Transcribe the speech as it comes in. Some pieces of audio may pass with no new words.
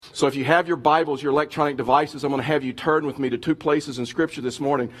So if you have your Bibles, your electronic devices, I'm going to have you turn with me to two places in Scripture this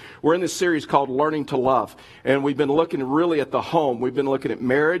morning. We're in this series called Learning to Love. And we've been looking really at the home. We've been looking at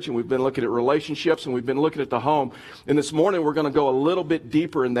marriage, and we've been looking at relationships, and we've been looking at the home. And this morning we're going to go a little bit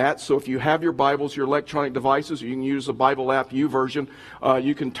deeper in that. So if you have your Bibles, your electronic devices, you can use the Bible app YouVersion.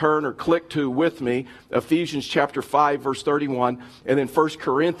 You can turn or click to with me Ephesians chapter 5, verse 31, and then 1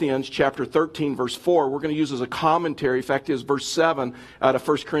 Corinthians chapter 13, verse 4. We're going to use as a commentary. In fact, is verse 7 out of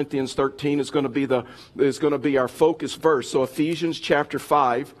 1 Corinthians 13 is going to be our focus verse. So Ephesians chapter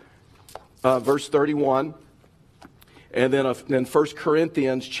 5, verse 31, and then 1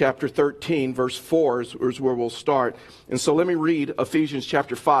 Corinthians chapter 13, verse 4 is where we'll start. And so let me read Ephesians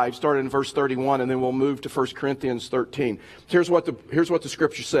chapter 5, starting in verse 31, and then we'll move to 1 Corinthians 13. Here's what the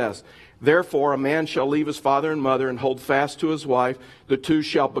Scripture says. Therefore, a man shall leave his father and mother and hold fast to his wife. The two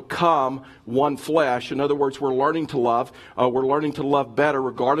shall become one flesh. In other words, we're learning to love. We're learning to love better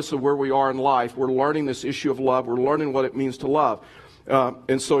regardless of where we are in life. We're learning this issue of love. We're learning what it means to love.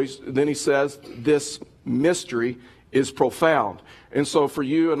 And so then he says, this mystery is profound. And so for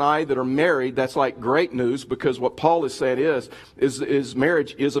you and I that are married, that's like great news, because what Paul is saying is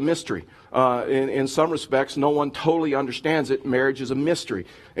marriage is a mystery. In some respects, no one totally understands it. Marriage is a mystery.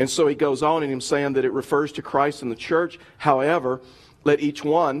 And so he goes on in him saying that it refers to Christ and the church. However, let each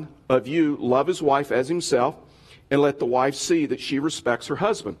one of you love his wife as himself, and let the wife see that she respects her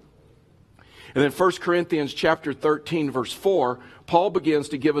husband. And then 1 Corinthians chapter 13, verse 4, Paul begins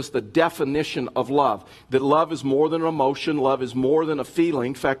to give us the definition of love. That love is more than an emotion. Love is more than a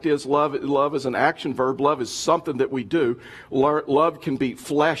feeling. Fact is, love is an action verb. Love is something that we do. Love can be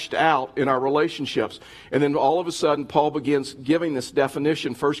fleshed out in our relationships. And then all of a sudden, Paul begins giving this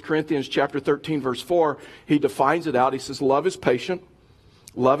definition. 1 Corinthians chapter 13, verse 4, he defines it out. He says, love is patient.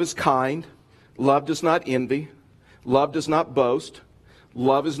 Love is kind. Love does not envy. Love does not boast.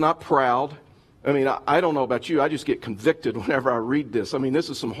 Love is not proud. I mean, I don't know about you. I just get convicted whenever I read this. I mean,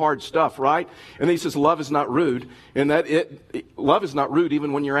 this is some hard stuff, right? And then he says, love is not rude. And love is not rude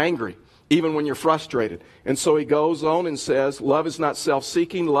even when you're angry, even when you're frustrated. And so he goes on and says, love is not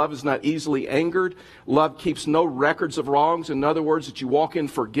self-seeking. Love is not easily angered. Love keeps no records of wrongs. In other words, that you walk in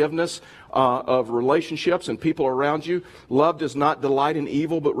forgiveness of relationships and people around you. Love does not delight in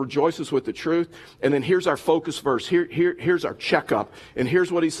evil, but rejoices with the truth. And then here's our focus verse. Here's our checkup. And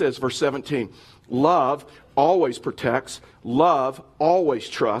here's what he says, verse 17. Love always protects. Love always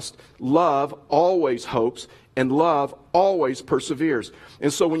trusts. Love always hopes. And love always perseveres.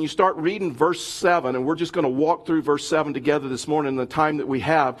 And so when you start reading verse 7, and we're just going to walk through verse 7 together this morning in the time that we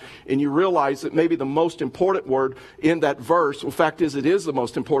have, and you realize that maybe the most important word in that verse, well, fact is, it is the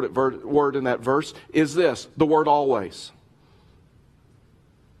most important word in that verse, is this, the word always.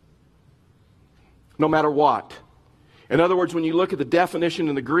 No matter what. In other words, when you look at the definition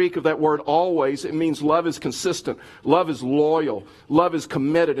in the Greek of that word always, it means love is consistent, love is loyal, love is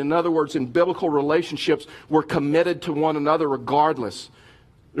committed. In other words, in biblical relationships, we're committed to one another regardless.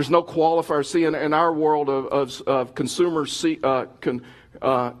 There's no qualifier. See, in our world of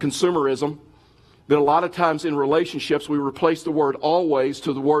consumerism, that a lot of times in relationships we replace the word always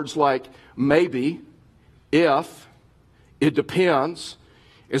to the words like maybe, if, it depends,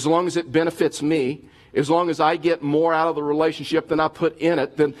 as long as it benefits me. As long as I get more out of the relationship than I put in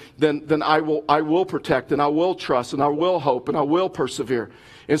it, then I will protect, and I will trust, and I will hope, and I will persevere.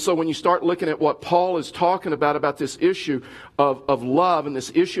 And so when you start looking at what Paul is talking about this issue of love and this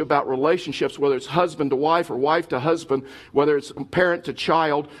issue about relationships, whether it's husband to wife or wife to husband, whether it's parent to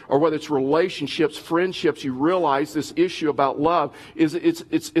child, or whether it's relationships, friendships, you realize this issue about love is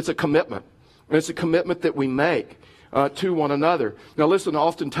it's a commitment. And it's a commitment that we make to one another. Now listen,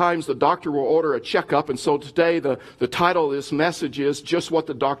 oftentimes the doctor will order a checkup, and so today the title of this message is just what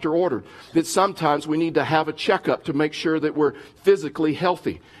the doctor ordered. That sometimes we need to have a checkup to make sure that we're physically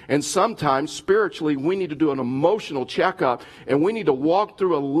healthy. And sometimes spiritually we need to do an emotional checkup, and we need to walk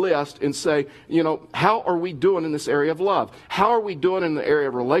through a list and say, how are we doing in this area of love? How are we doing in the area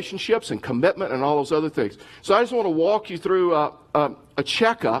of relationships and commitment and all those other things? So I just want to walk you through a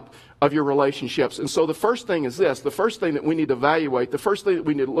checkup of your relationships. And so the first thing is this. The first thing that we need to evaluate, the first thing that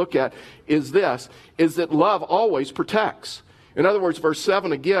we need to look at is this, is that love always protects. In other words, verse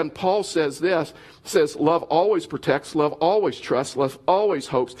 7 again, Paul says love always protects, love always trusts, love always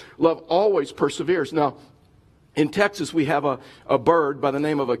hopes, love always perseveres. Now, In Texas, we have a bird by the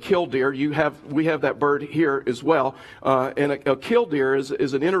name of a killdeer. We have that bird here as well. And a killdeer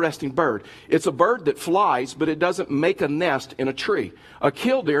is an interesting bird. It's a bird that flies, but it doesn't make a nest in a tree. A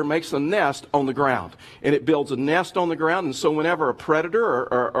killdeer makes a nest on the ground, and it builds a nest on the ground. And so whenever a predator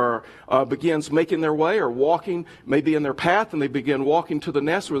or begins making their way or walking, maybe in their path, and they begin walking to the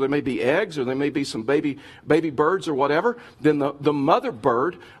nest where there may be eggs or there may be some baby birds or whatever, then the mother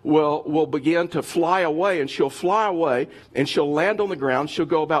bird will begin to fly away, and she'll fly away and she'll land on the ground. She'll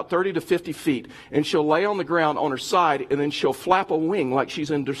go about 30 to 50 feet, and she'll lay on the ground on her side, and then she'll flap a wing like she's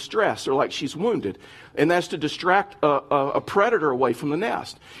in distress or like she's wounded. And that's to distract a predator away from the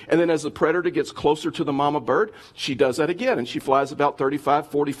nest. And then as the predator gets closer to the mama bird, she does that again. And she flies about 35,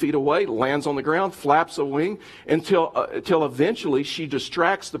 40 feet away, lands on the ground, flaps a wing until eventually she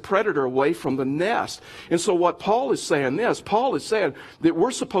distracts the predator away from the nest. And so what Paul is saying that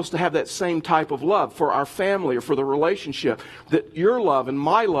we're supposed to have that same type of love for our family or for the relationship. That your love and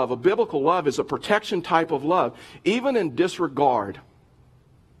my love, a biblical love, is a protection type of love, even in disregard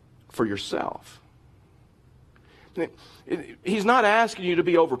for yourself. He's not asking you to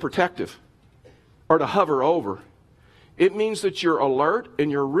be overprotective or to hover over. It means that you're alert and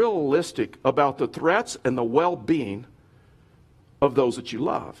you're realistic about the threats and the well-being of those that you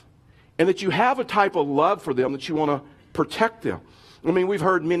love. And that you have a type of love for them that you want to protect them. I mean, we've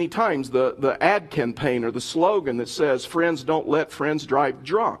heard many times the ad campaign or the slogan that says, friends don't let friends drive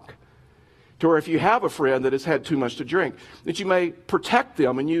drunk. To where if you have a friend that has had too much to drink, that you may protect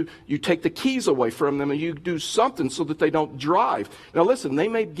them and you take the keys away from them and you do something so that they don't drive. Now listen, they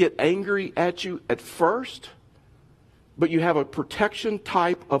may get angry at you at first, but you have a protection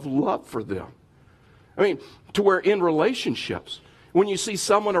type of love for them. I mean, to where in relationships, when you see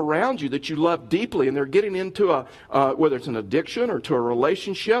someone around you that you love deeply and they're getting into whether it's an addiction or to a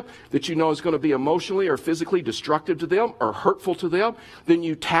relationship that you know is going to be emotionally or physically destructive to them or hurtful to them, then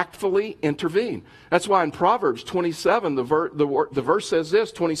you tactfully intervene. That's why in Proverbs 27, the verse says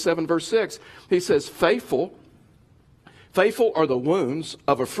this, 27 verse 6, he says, Faithful are the wounds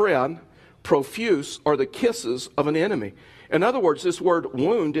of a friend, profuse are the kisses of an enemy. In other words, this word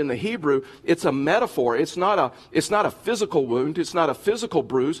wound in the Hebrew, it's a metaphor. It's not a physical wound. It's not a physical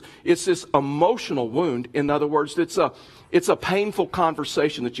bruise. It's this emotional wound. In other words, it's a painful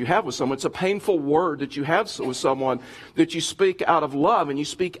conversation that you have with someone. It's a painful word that you have with someone that you speak out of love and you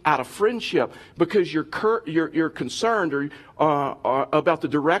speak out of friendship because you're concerned about the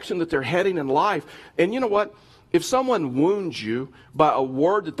direction that they're heading in life. And you know what? If someone wounds you by a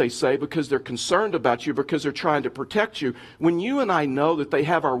word that they say because they're concerned about you, because they're trying to protect you, when you and I know that they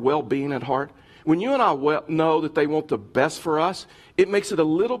have our well-being at heart, when you and I know that they want the best for us, it makes it a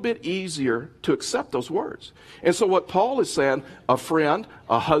little bit easier to accept those words. And so what Paul is saying, a friend,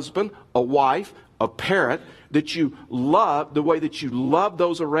 a husband, a wife, a parent, that you love, the way that you love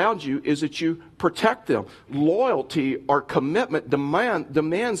those around you is that you protect them. Loyalty or commitment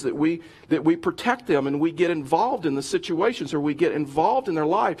demands that we protect them and we get involved in the situations or we get involved in their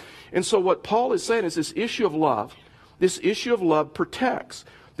life. And so what Paul is saying is this issue of love protects.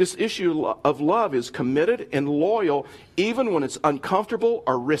 This issue of love is committed and loyal even when it's uncomfortable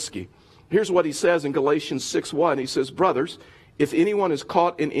or risky. Here's what he says in Galatians 6:1. He says, Brothers, if anyone is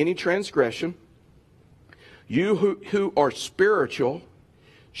caught in any transgression, you who are spiritual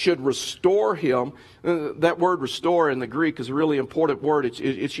should restore him. That word restore in the Greek is a really important word.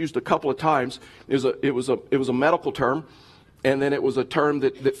 It's used a couple of times. It was a medical term, and then it was a term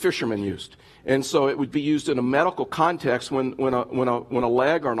that fishermen used. And so it would be used in a medical context when a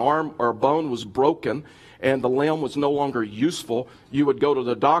leg or an arm or a bone was broken and the limb was no longer useful. You would go to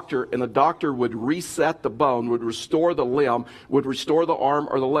the doctor, and the doctor would reset the bone, would restore the limb, would restore the arm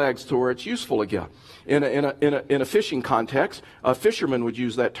or the legs to where it's useful again. In a fishing context, a fisherman would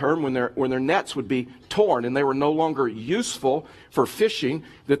use that term when their nets would be torn and they were no longer useful for fishing,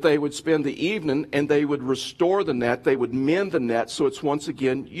 that they would spend the evening and they would restore the net, they would mend the net so it's once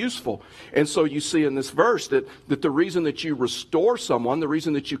again useful. And so you see in this verse that the reason that you restore someone, the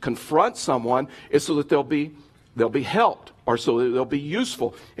reason that you confront someone is so that they'll be helped, or so that they'll be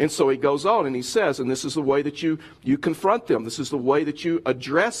useful. And so he goes on and he says, and this is the way that you confront them. This is the way that you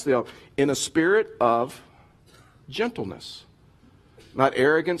address them in a spirit of gentleness. Not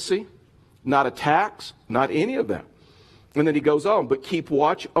arrogancy, not attacks, not any of that. And then he goes on, but keep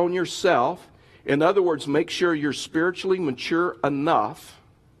watch on yourself. In other words, make sure you're spiritually mature enough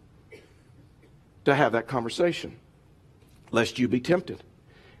to have that conversation, lest you be tempted.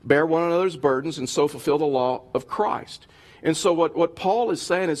 Bear one another's burdens and so fulfill the law of Christ. And so what Paul is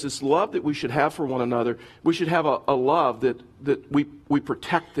saying is this love that we should have for one another, we should have a love that we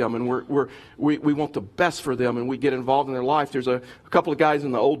protect them, and we want the best for them, and we get involved in their life. There's a couple of guys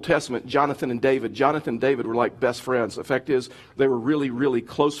in the Old Testament, Jonathan and David. Jonathan and David were like best friends. The fact is, they were really, really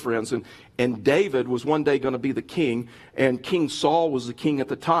close friends. And David was one day going to be the king, and King Saul was the king at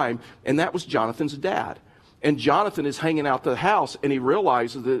the time, and that was Jonathan's dad. And Jonathan is hanging out the house, and he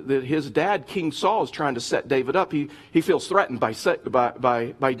realizes that his dad, King Saul, is trying to set David up. He feels threatened by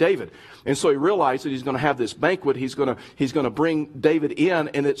David. And so he realizes that he's going to have this banquet. He's going to bring David in,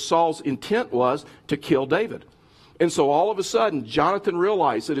 and that Saul's intent was to kill David. And so all of a sudden, Jonathan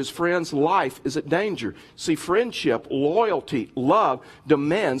realized that his friend's life is at danger. See, friendship, loyalty, love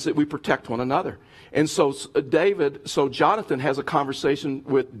demands that we protect one another. And so Jonathan has a conversation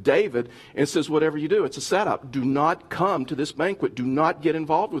with David and says, whatever you do, it's a setup. Do not come to this banquet. Do not get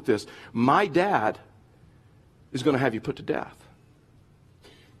involved with this. My dad is going to have you put to death.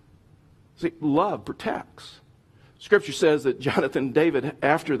 See, love protects. Scripture says that Jonathan and David,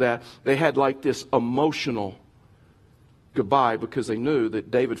 after that, they had like this emotional goodbye, because they knew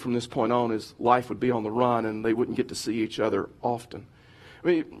that David, from this point on, his life would be on the run and they wouldn't get to see each other often. I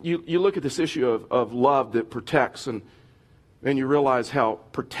mean, you look at this issue of love that protects, and you realize how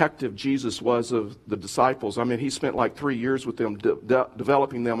protective Jesus was of the disciples. I mean, he spent like 3 years with them,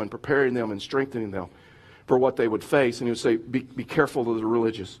 developing them and preparing them and strengthening them for what they would face. And he would say, be careful of the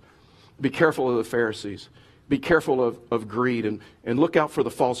religious. Be careful of the Pharisees. Be careful of greed, and look out for the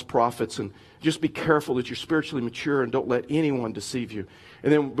false prophets, and just be careful that you're spiritually mature and don't let anyone deceive you.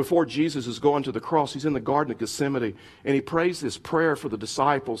 And then before Jesus is going to the cross, he's in the Garden of Gethsemane, and he prays this prayer for the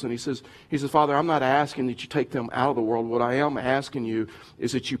disciples, and he says, Father, I'm not asking that you take them out of the world. What I am asking you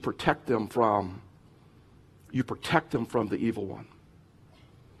is that you protect them from the evil one.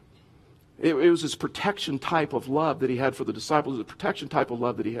 It was this protection type of love that he had for the disciples, the protection type of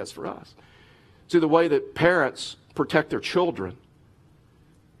love that he has for us. See, the way that parents protect their children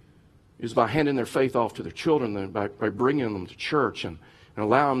is by handing their faith off to their children, and by bringing them to church and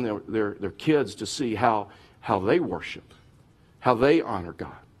allowing their kids to see how they worship, how they honor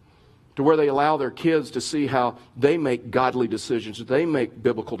God, to where they allow their kids to see how they make godly decisions, they make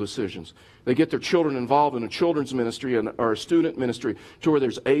biblical decisions. They get their children involved in a children's ministry or a student ministry to where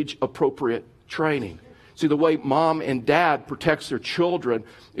there's age-appropriate training. See, the way mom and dad protects their children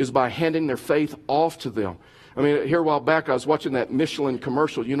is by handing their faith off to them. I mean, here a while back, I was watching that Michelin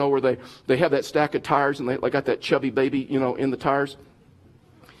commercial, where they have that stack of tires and they got that chubby baby, in the tires.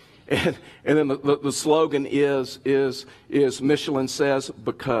 And then the slogan is Michelin says,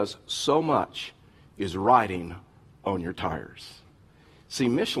 because so much is riding on your tires. See,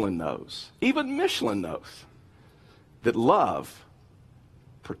 Michelin knows, even Michelin knows, that love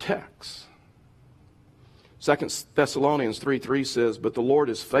protects. 2 Thessalonians 3:3 says, but the Lord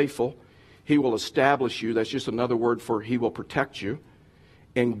is faithful. He will establish you. That's just another word for he will protect you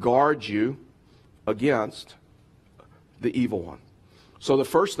and guard you against the evil one. So the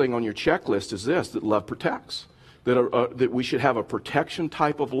first thing on your checklist is this, that love protects. That we should have a protection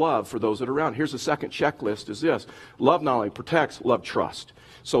type of love for those that are around. Here's the second checklist is this. Love not only protects, love trusts.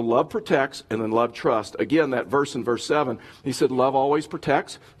 So love protects and then love trust. Again, that verse in verse 7, he said love always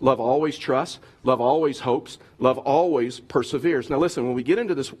protects, love always trusts, love always hopes, love always perseveres. Now listen, when we get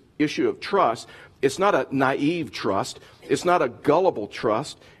into this issue of trust, it's not a naive trust. It's not a gullible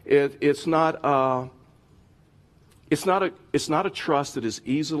trust. It's not a trust that is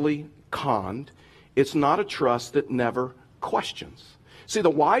easily conned. It's not a trust that never questions. See, the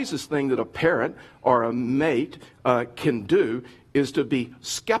wisest thing that a parent or a mate can do is to be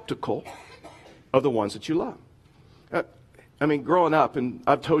skeptical of the ones that you love. I mean, growing up, and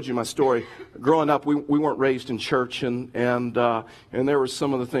I've told you my story, growing up, we weren't raised in church, and there were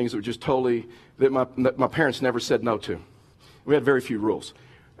some of the things that were just totally, that my parents never said no to. We had very few rules.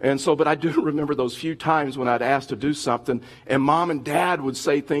 And so, but I do remember those few times when I'd asked to do something, and mom and dad would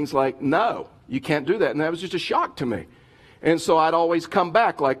say things like, no, you can't do that. And that was just a shock to me. And so I'd always come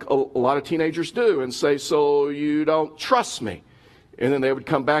back like a lot of teenagers do and say, so you don't trust me? And then they would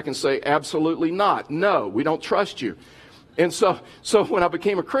come back and say, absolutely not. No, we don't trust you. And so when I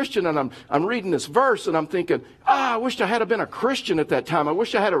became a Christian and I'm reading this verse and I'm thinking, I wish I had been a Christian at that time. I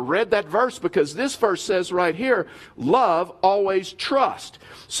wish I had read that verse, because this verse says right here, love always trusts.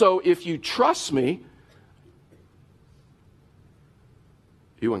 So if you trust me,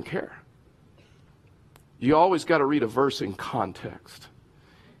 you wouldn't care. You always got to read a verse in context.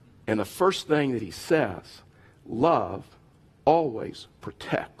 And the first thing that he says, love always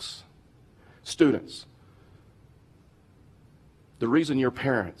protects. Students, the reason your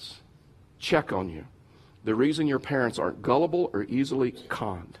parents check on you The reason your parents aren't gullible or easily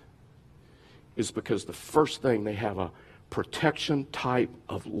conned is because the first thing, they have a protection type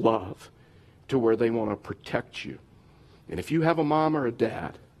of love to where they want to protect you. And if you have a mom or a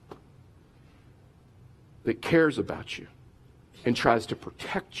dad that cares about you and tries to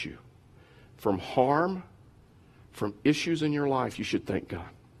protect you from harm, from issues in your life, you should thank God.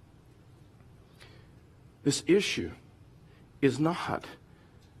 This issue is not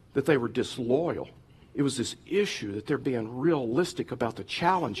that they were disloyal. It was this issue that they're being realistic about the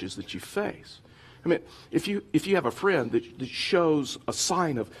challenges that you face. I mean, if you have a friend that shows a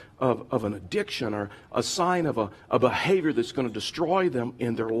sign of an addiction or a sign of a behavior that's going to destroy them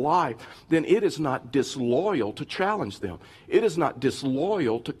in their life, then it is not disloyal to challenge them. It is not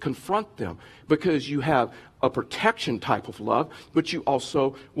disloyal to confront them, because you have a protection type of love, but you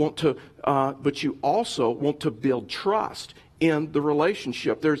also want to build trust in the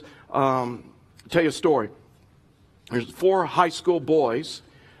relationship. There's I'll tell you a story. There's 4 high school boys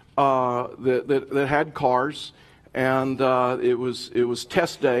that had cars, and it was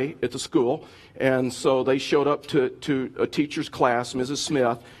test day at the school, and so they showed up to a teacher's class, Mrs.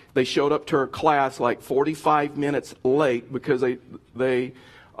 Smith. They showed up to her class like 45 minutes late because they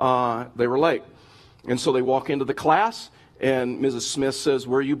were late, and so they walk into the class, and Mrs. Smith says,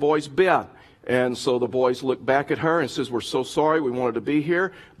 "Where you boys been?" And so the boys look back at her and says, "We're so sorry. We wanted to be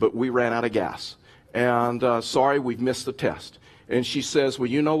here, but we ran out of gas. And sorry, we've missed the test." And she says, "Well,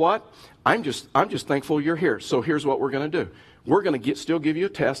 you know what? I'm just thankful you're here. So here's what we're going to do. We're going to still give you a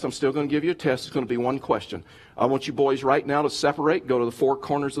test. I'm still going to give you a test. It's going to be one question. I want you boys right now to separate, go to the 4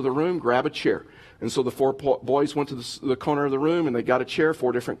 corners of the room, grab a chair." And so the 4 boys went to the corner of the room, and they got a chair,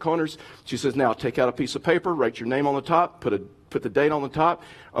 4 different corners. She says, "Now take out a piece of paper, write your name on the top, put the date on the top,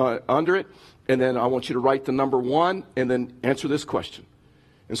 under it, and then I want you to write the number 1, and then answer this question."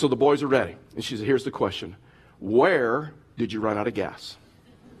 And so the boys are ready. And she said, "Here's the question. Where did you run out of gas?"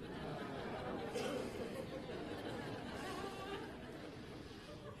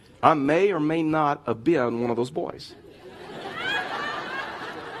 I may or may not have been one of those boys.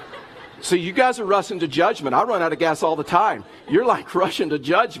 So you guys are rushing to judgment. I run out of gas all the time. You're like rushing to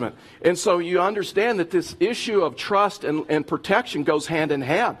judgment. And so you understand that this issue of trust and protection goes hand in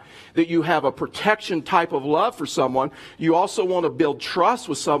hand. That you have a protection type of love for someone. You also want to build trust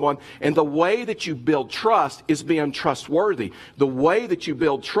with someone. And the way that you build trust is being trustworthy. The way that you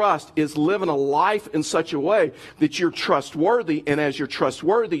build trust is living a life in such a way that you're trustworthy. And as you're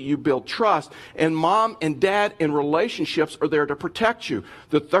trustworthy, you build trust. And mom and dad in relationships are there to protect you.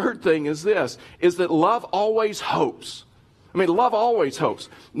 The third thing is this, is that love always hopes. I mean, love always hopes.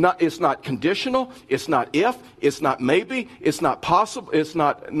 It's not conditional. It's not if. It's not maybe. It's not possible. It's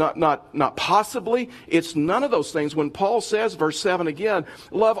not possibly. It's none of those things. When Paul says, verse 7 again,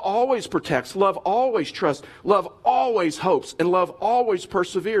 love always protects. Love always trusts. Love always hopes. And love always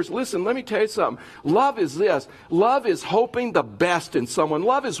perseveres. Listen, let me tell you something. Love is this. Love is hoping the best in someone.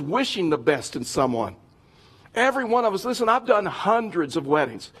 Love is wishing the best in someone. Every one of us, listen, I've done hundreds of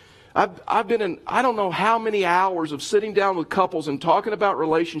weddings. I've been in, I don't know how many hours of sitting down with couples and talking about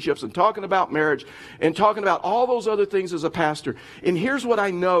relationships and talking about marriage and talking about all those other things as a pastor. And here's what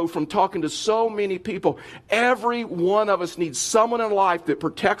I know from talking to so many people. Every one of us needs someone in life that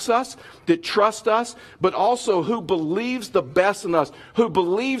protects us, that trusts us, but also who believes the best in us, who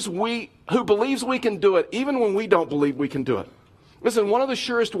believes we can do it even when we don't believe we can do it. Listen, one of the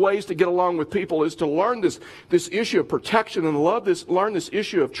surest ways to get along with people is to learn this issue of protection and learn this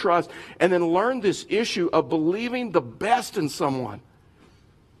issue of trust, and then learn this issue of believing the best in someone.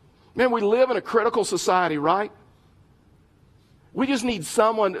 Man, we live in a critical society, right? We just need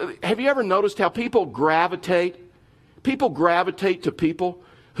someone. Have you ever noticed how people gravitate? People gravitate to people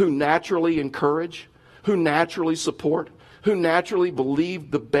who naturally encourage, who naturally support, who naturally believe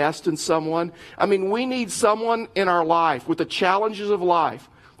the best in someone. I mean, we need someone in our life with the challenges of life,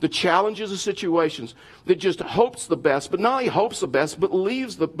 the challenges of situations, that just hopes the best, but not only hopes the best, but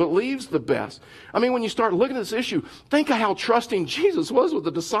believes the best. I mean, when you start looking at this issue, think of how trusting Jesus was with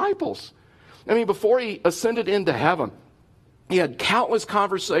the disciples. I mean, before he ascended into heaven, he had countless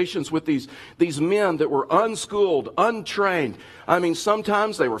conversations with these men that were unschooled, untrained. I mean,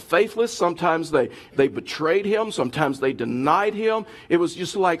 sometimes they were faithless. Sometimes they betrayed him. Sometimes they denied him. It was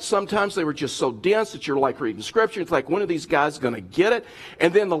just like sometimes they were just so dense that you're like reading Scripture. It's like, when are these guys going to get it?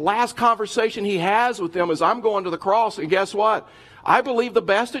 And then the last conversation he has with them is, "I'm going to the cross, and guess what? I believe the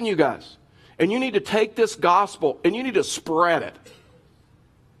best in you guys. And you need to take this gospel and you need to spread it."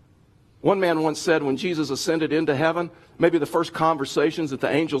 One man once said when Jesus ascended into heaven, maybe the first conversations that the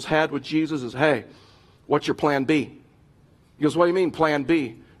angels had with Jesus is, "Hey, what's your plan B?" He goes, "What do you mean plan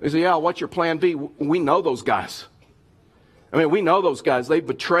B?" They say, yeah, what's your plan B? We know those guys. I mean, we know those guys. They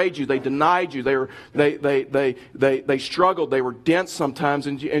betrayed you. They denied you. They struggled. They were dense sometimes.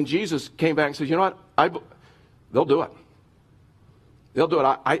 And Jesus came back and said, you know what? They'll do it. They'll do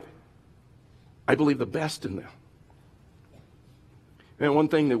it. I believe the best in them. And one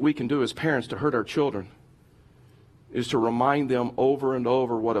thing that we can do as parents to hurt our children is to remind them over and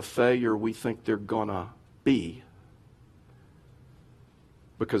over what a failure we think they're going to be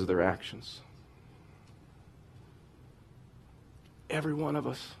because of their actions. Every one of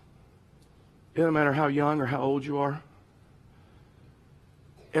us, it doesn't matter how young or how old you are,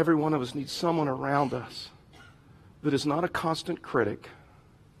 every one of us needs someone around us that is not a constant critic,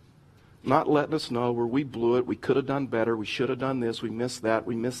 not letting us know where we blew it, we could have done better, we should have done this, we missed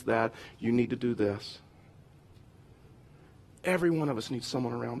that, you need to do this. Every one of us needs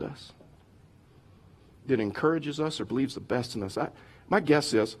someone around us that encourages us or believes the best in us. My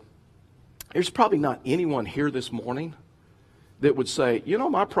guess is there's probably not anyone here this morning that would say, you know,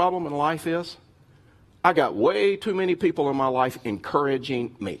 my problem in life is I got way too many people in my life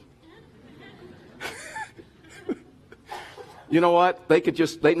encouraging me. You know what? They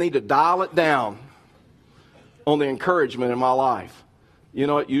need to dial it down on the encouragement in my life. You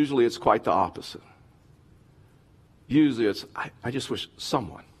know what? Usually it's quite the opposite. Usually it's, I just wish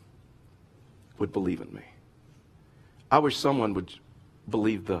someone would believe in me. I wish someone would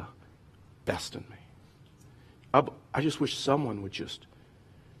believe the best in me. I just wish someone would just,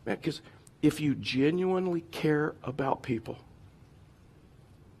 man, because if you genuinely care about people,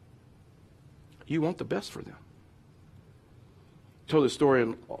 you want the best for them. I told this story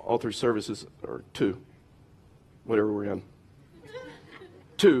in all three services, or two, whatever we're in.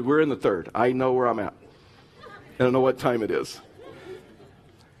 Two, we're in the third. I know where I'm at. I don't know what time it is.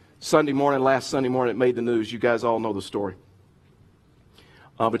 Last Sunday morning, it made the news. You guys all know the story.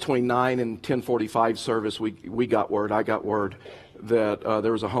 Between 9 and 10:45 service, I got word that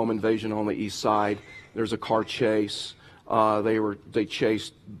there was a home invasion on the east side. There was a car chase. They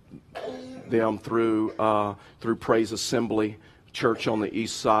chased them through Praise Assembly Church on the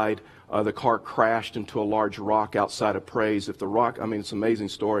east side. The car crashed into a large rock outside of Praise. If the rock, it's an amazing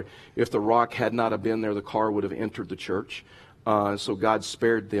story. If the rock had not have been there, the car would have entered the church. So God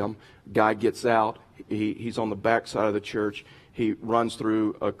spared them. Guy gets out. He's on the back side of the church. He runs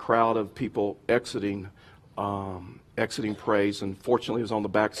through a crowd of people exiting Praise, and fortunately it was on the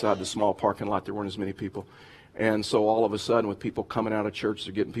back side of the small parking lot. There weren't as many people. And so all of a sudden, with people coming out of church,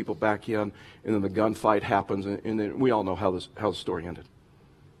 they're getting people back in, and then the gunfight happens, and then we all know how the story ended.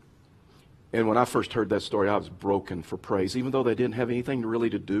 And when I first heard that story, I was broken for Praise, even though they didn't have anything really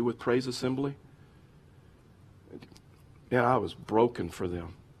to do with Praise Assembly. Yeah, I was broken for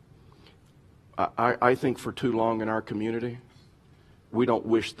them. I think for too long in our community, we don't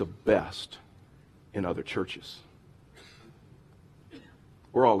wish the best in other churches.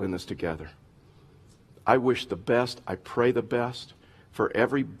 We're all in this together. I wish the best, I pray the best for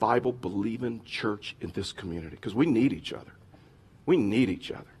every Bible-believing church in this community, because we need each other. We need each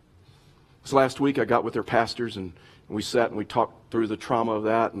other. So last week I got with their pastors, and we sat and we talked through the trauma of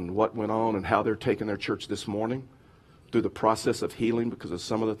that and what went on and how they're taking their church this morning through the process of healing because of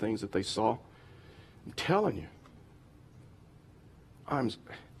some of the things that they saw. I'm telling you,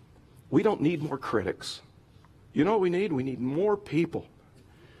 we don't need more critics. You know what we need? We need more people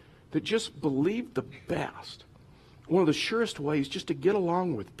that just believe the best. One of the surest ways just to get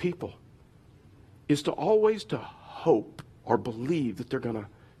along with people is to always to hope or believe that they're going to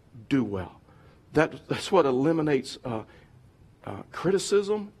do well. That's what eliminates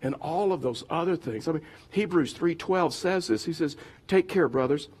criticism and all of those other things. Hebrews 3:12 says this. He says, "Take care,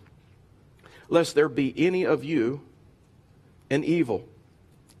 brothers, lest there be any of you an evil,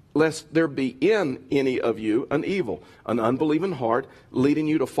 lest there be in any of you an evil, an unbelieving heart, leading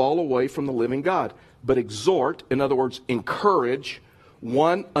you to fall away from the living God. But exhort," in other words, encourage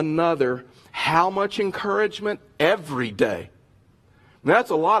one another. How much encouragement? Every day. That's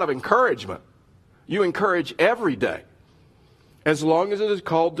a lot of encouragement. You encourage every day, as long as it is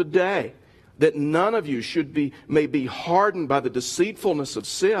called today, that none of you may be hardened by the deceitfulness of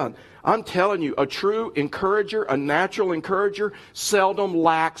sin. I'm telling you, a true encourager, a natural encourager, seldom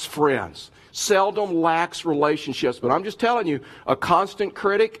lacks friends, seldom lacks relationships. But I'm just telling you, a constant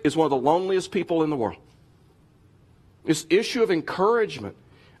critic is one of the loneliest people in the world. This issue of encouragement.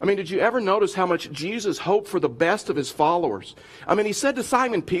 Did you ever notice how much Jesus hoped for the best of his followers? He said to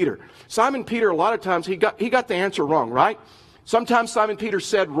Simon Peter, a lot of times he got the answer wrong, right? Sometimes Simon Peter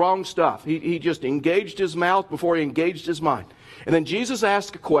said wrong stuff. He just engaged his mouth before he engaged his mind. And then Jesus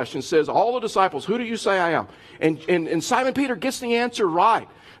asked a question, says, all the disciples, who do you say I am? And Simon Peter gets the answer right.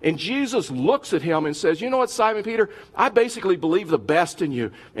 And Jesus looks at him and says, you know what, Simon Peter, I basically believe the best in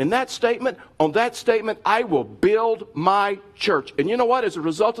you. And on that statement, I will build my church. And you know what? As a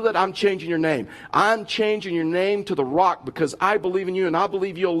result of that, I'm changing your name. I'm changing your name to the Rock because I believe in you and I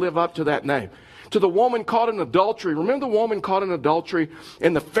believe you'll live up to that name. To the woman caught in adultery. Remember the woman caught in adultery?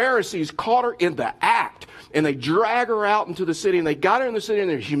 And the Pharisees caught her in the act. And they drag her out into the city. And they got her in the city and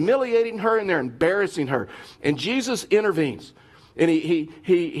they're humiliating her and they're embarrassing her. And Jesus intervenes. And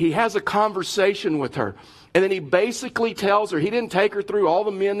he has a conversation with her. And then he basically tells her, he didn't take her through all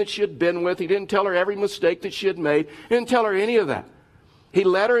the men that she had been with. He didn't tell her every mistake that she had made. He didn't tell her any of that. He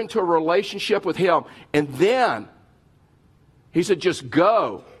led her into a relationship with him. And then he said, just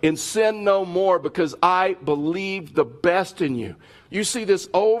go and sin no more because I believe the best in you. You see this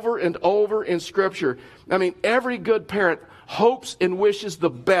over and over in Scripture. I mean, every good parent hopes and wishes the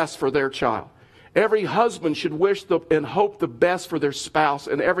best for their child. Every husband should wish and hope the best for their spouse,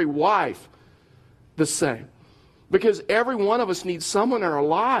 and every wife the same. Because every one of us needs someone in our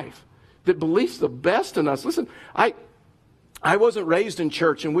life that believes the best in us. Listen, I wasn't raised in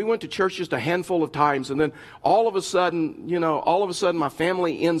church, and we went to church just a handful of times, and then all of a sudden my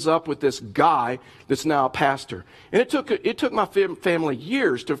family ends up with this guy that's now a pastor. And it took my family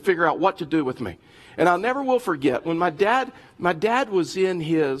years to figure out what to do with me. And I never will forget when my dad was in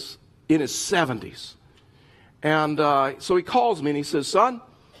his 70s. And so he calls me and he says, son,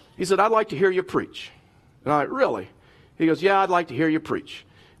 he said, I'd like to hear you preach. And I, really? He goes, yeah, I'd like to hear you preach.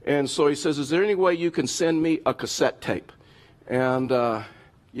 And so he says, is there any way you can send me a cassette tape? And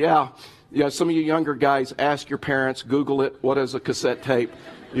yeah, some of you younger guys, ask your parents, Google it, what is a cassette tape?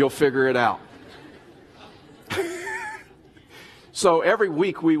 You'll figure it out. So every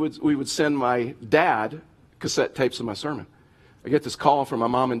week we would send my dad cassette tapes of my sermon. I get this call from my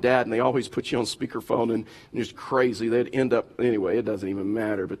mom and dad, and they always put you on speakerphone, and it's crazy. They'd end up, anyway, it doesn't even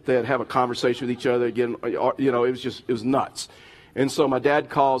matter, but they'd have a conversation with each other again. It was nuts. And so my dad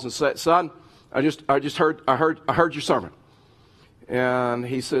calls and says, son, I heard your sermon. And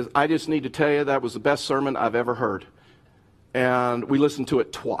he says, I just need to tell you that was the best sermon I've ever heard. And we listened to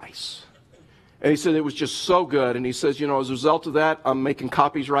it twice. And he said it was just so good. And he says, as a result of that, I'm making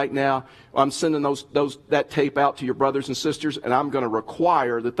copies right now. I'm sending that tape out to your brothers and sisters, and I'm going to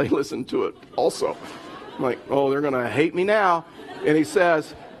require that they listen to it also. I'm like, oh, they're going to hate me now. And he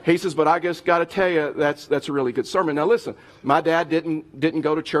says, but I just got to tell you, that's a really good sermon. Now listen, my dad didn't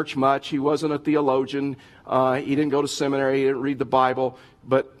go to church much. He wasn't a theologian. He didn't go to seminary. He didn't read the Bible,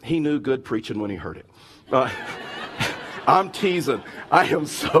 but he knew good preaching when he heard it. I'm teasing. I am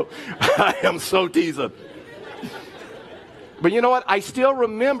so teasing. But you know what? I still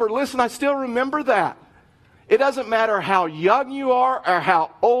remember that. It doesn't matter how young you are or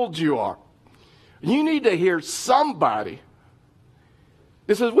how old you are. You need to hear somebody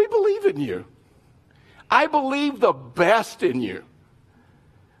that says, we believe in you. I believe the best in you.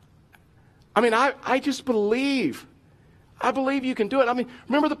 I mean, I just believe. I believe you can do it. I mean,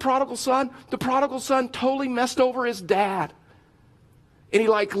 remember the prodigal son? The prodigal son totally messed over his dad. And he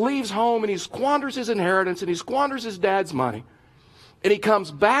leaves home and he squanders his inheritance and he squanders his dad's money. And he comes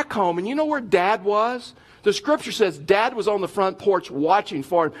back home, and you know where dad was? The scripture says dad was on the front porch watching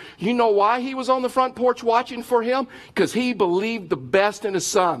for him. You know why he was on the front porch watching for him? Because he believed the best in his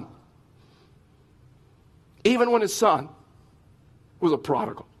son. Even when his son was a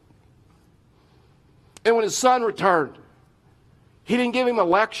prodigal. And when his son returned, he didn't give him a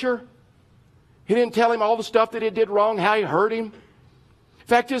lecture. He didn't tell him all the stuff that he did wrong, how he hurt him. In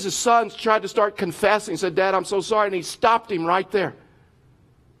fact, his son tried to start confessing. He said, Dad, I'm so sorry. And he stopped him right there.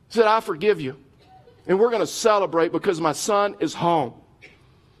 He said, I forgive you. And we're going to celebrate because my son is home.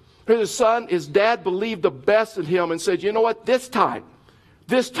 His dad believed the best in him and said, you know what, this time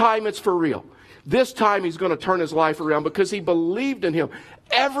it's for real. This time he's going to turn his life around because he believed in him.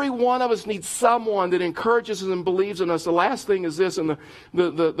 Every one of us needs someone that encourages us and believes in us. The last thing is this, and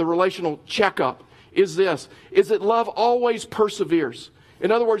the relational checkup is this, is that love always perseveres.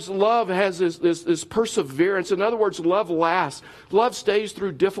 In other words, love has this perseverance. In other words, love lasts. Love stays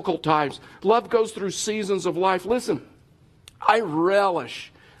through difficult times. Love goes through seasons of life. Listen,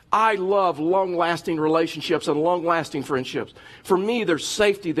 I love long-lasting relationships and long-lasting friendships. For me, there's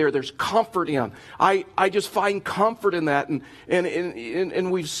safety there. There's comfort in. I just find comfort in that.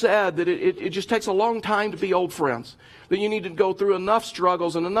 And we've said that it just takes a long time to be old friends. That you need to go through enough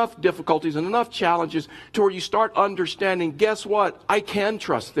struggles and enough difficulties and enough challenges to where you start understanding, guess what? I can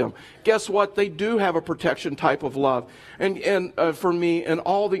trust them. Guess what? They do have a protection type of love. And for me and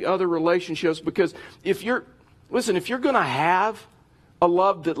all the other relationships, because if you're going to have a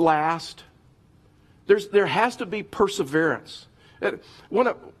love that lasts, there has to be perseverance. One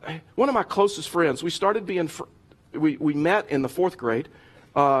of my closest friends, we met in the 4th grade.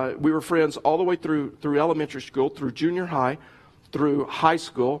 We were friends all the way through elementary school, through junior high, through high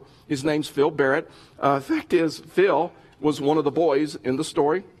school. His name's Phil Barrett. The fact is, Phil was one of the boys in the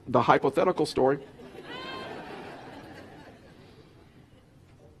story, the hypothetical story.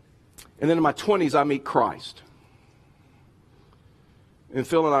 And then in my 20s, I meet Christ. And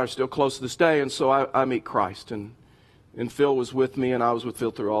Phil and I are still close to this day, and so I meet Christ. And Phil was with me, and I was with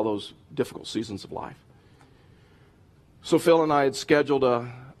Phil through all those difficult seasons of life. So Phil and I had scheduled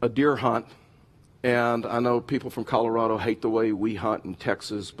a deer hunt, and I know people from Colorado hate the way we hunt in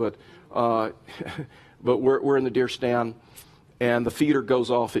Texas, but we're in the deer stand, and the feeder goes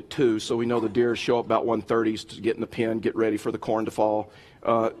off at 2, so we know the deer show up about 1:30 to get in the pen, get ready for the corn to fall,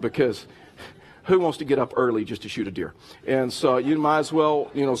 because who wants to get up early just to shoot a deer? And so you might as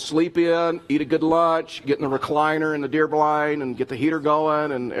well, sleep in, eat a good lunch, get in the recliner in the deer blind, and get the heater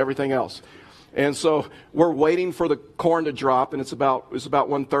going and everything else. And so we're waiting for the corn to drop, and it's about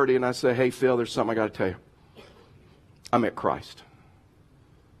 1:30, and I say, hey, Phil, there's something I got to tell you. I met Christ.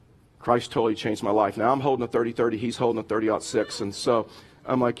 Christ totally changed my life. Now I'm holding a 30-30, he's holding a 30-06, and so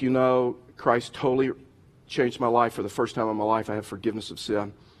I'm like, Christ totally changed my life. For the first time in my life, I have forgiveness of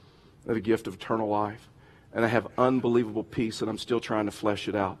sin. I have a gift of eternal life. And I have unbelievable peace, and I'm still trying to flesh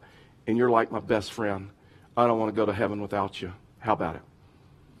it out. And you're like my best friend. I don't want to go to heaven without you. How about it?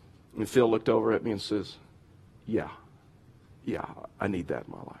 And Phil looked over at me and says, yeah, I need that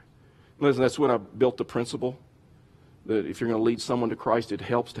in my life. Listen, that's when I built the principle that if you're going to lead someone to Christ, it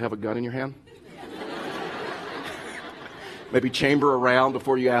helps to have a gun in your hand. Maybe chamber around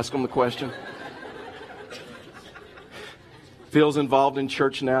before you ask them the question. Phil's involved in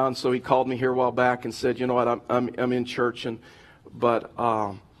church now, and so he called me here a while back and said, you know what, I'm in church, but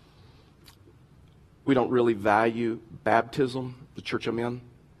we don't really value baptism, the church I'm in.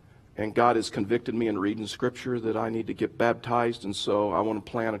 And God has convicted me in reading Scripture that I need to get baptized, and so I want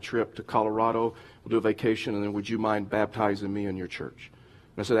to plan a trip to Colorado. We'll do a vacation, and then would you mind baptizing me in your church?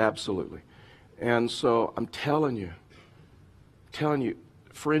 And I said, absolutely. And so I'm telling you,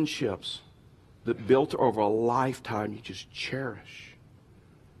 friendships that built over a lifetime you just cherish.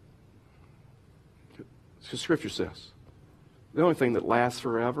 Because Scripture says, the only thing that lasts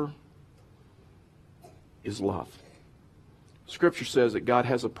forever is love. Scripture says that God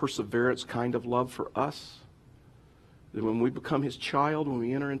has a perseverance kind of love for us. That when we become His child, when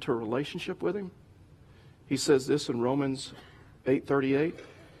we enter into a relationship with Him, He says this in Romans 8:38,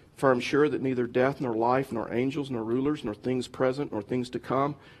 for I'm sure that neither death, nor life, nor angels, nor rulers, nor things present, nor things to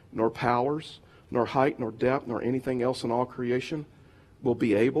come, nor powers, nor height, nor depth, nor anything else in all creation will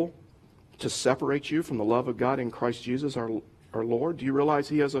be able to separate you from the love of God in Christ Jesus our Lord. Do you realize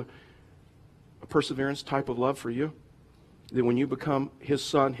He has a perseverance type of love for you? That when you become His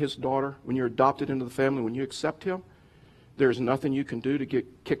son, His daughter, when you're adopted into the family, when you accept Him, there's nothing you can do to get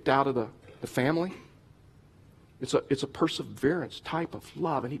kicked out of the family. It's a perseverance type of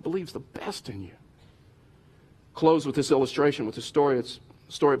love, and He believes the best in you. Close with this illustration, with this story. It's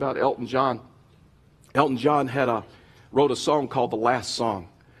a story about Elton John. Elton John wrote a song called The Last Song.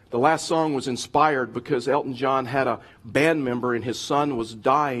 The Last Song was inspired because Elton John had a band member and his son was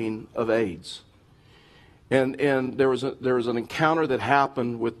dying of AIDS. And there was an encounter that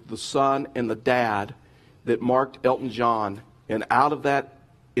happened with the son and the dad that marked Elton John. And out of that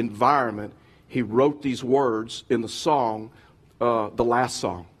environment, he wrote these words in the song, The Last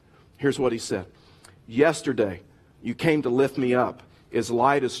Song. Here's what he said. Yesterday, you came to lift me up, as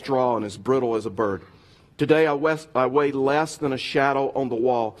light as straw and as brittle as a bird. Today I weigh less than a shadow on the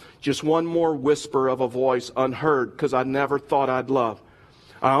wall. Just one more whisper of a voice unheard because I never thought I'd love.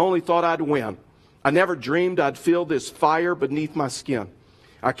 I only thought I'd win. I never dreamed I'd feel this fire beneath my skin.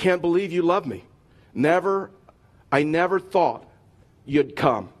 I can't believe you love me. I never thought you'd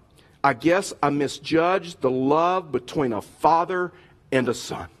come. I guess I misjudged the love between a father and a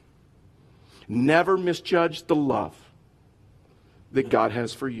son. Never misjudged the love that God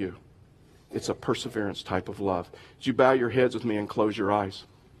has for you. It's a perseverance type of love. Would you bow your heads with me and close your eyes?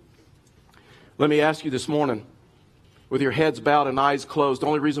 Let me ask you this morning, with your heads bowed and eyes closed, the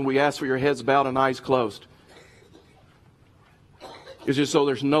only reason we ask for your heads bowed and eyes closed is just so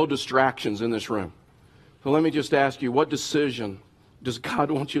there's no distractions in this room. So let me just ask you, what decision does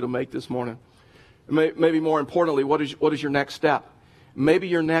God want you to make this morning? Maybe more importantly, what is your next step? Maybe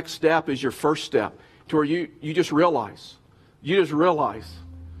your next step is your first step, to where you just realize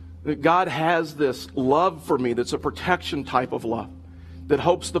that God has this love for me that's a protection type of love, that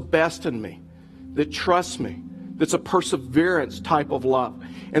hopes the best in me, that trusts me, that's a perseverance type of love.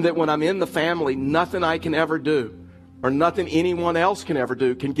 And that when I'm in the family, nothing I can ever do or nothing anyone else can ever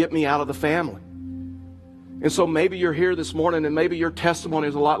do can get me out of the family. And so maybe you're here this morning and maybe your testimony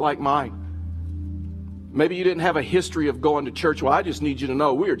is a lot like mine. Maybe you didn't have a history of going to church. Well, I just need you to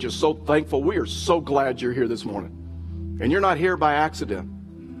know we are just so thankful. We are so glad you're here this morning. And you're not here by accident.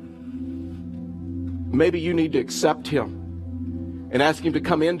 Maybe you need to accept Him and ask Him to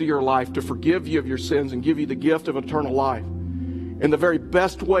come into your life to forgive you of your sins and give you the gift of eternal life. And the very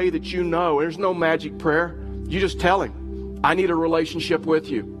best way that you know, there's no magic prayer. You just tell Him, I need a relationship with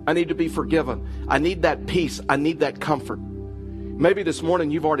you. I need to be forgiven. I need that peace. I need that comfort. Maybe this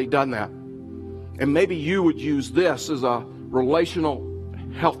morning you've already done that. And maybe you would use this as a relational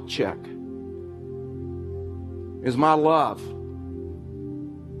health check. Is my love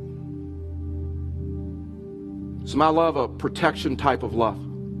a protection type of love?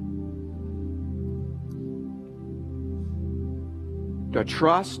 Do I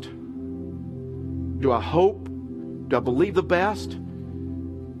trust? Do I hope? Do I believe the best?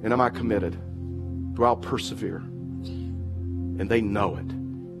 And am I committed? Do I persevere? And they know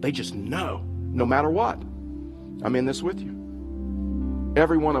it. They just know, no matter what. I'm in this with you.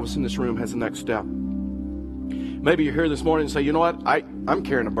 Every one of us in this room has the next step. Maybe you're here this morning and say, you know what, I'm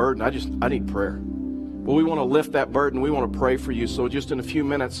carrying a burden. I need prayer. Well, we want to lift that burden. We want to pray for you. So just in a few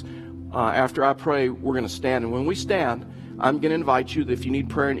minutes after I pray, we're going to stand. And when we stand, I'm going to invite you that if you need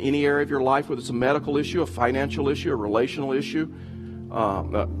prayer in any area of your life, whether it's a medical issue, a financial issue, a relational issue,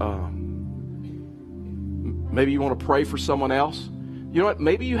 maybe you want to pray for someone else. You know what?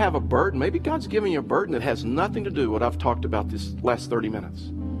 Maybe you have a burden. Maybe God's giving you a burden that has nothing to do with what I've talked about this last 30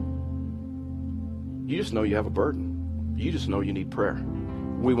 minutes. You just know you have a burden. You just know you need prayer.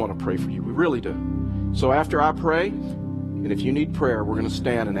 We want to pray for you. We really do. So after I pray, and if you need prayer, we're going to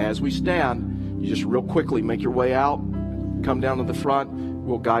stand. And as we stand, you just real quickly make your way out, come down to the front.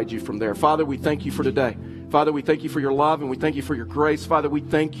 We'll guide you from there. Father, we thank you for today. Father, we thank you for your love, and we thank you for your grace. Father, we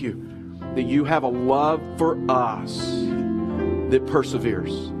thank you that you have a love for us that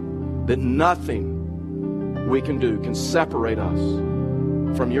perseveres, that nothing we can do can separate us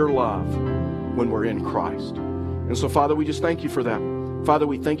from your love when we're in Christ. And so, Father, we just thank you for that. Father,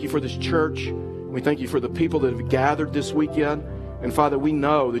 we thank you for this church. We thank you for the people that have gathered this weekend. And Father, we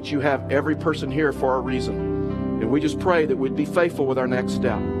know that you have every person here for a reason. And we just pray that we'd be faithful with our next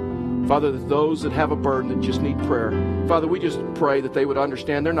step. Father, that those that have a burden that just need prayer, Father, we just pray that they would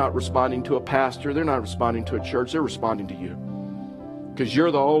understand they're not responding to a pastor. They're not responding to a church. They're responding to you. Because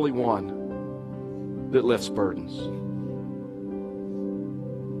you're the only one that lifts burdens.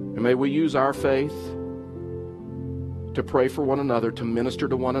 And may we use our faith to pray for one another, to minister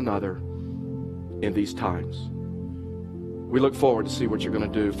to one another in these times. We look forward to see what you're going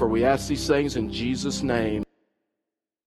to do. For we ask these things in Jesus' name.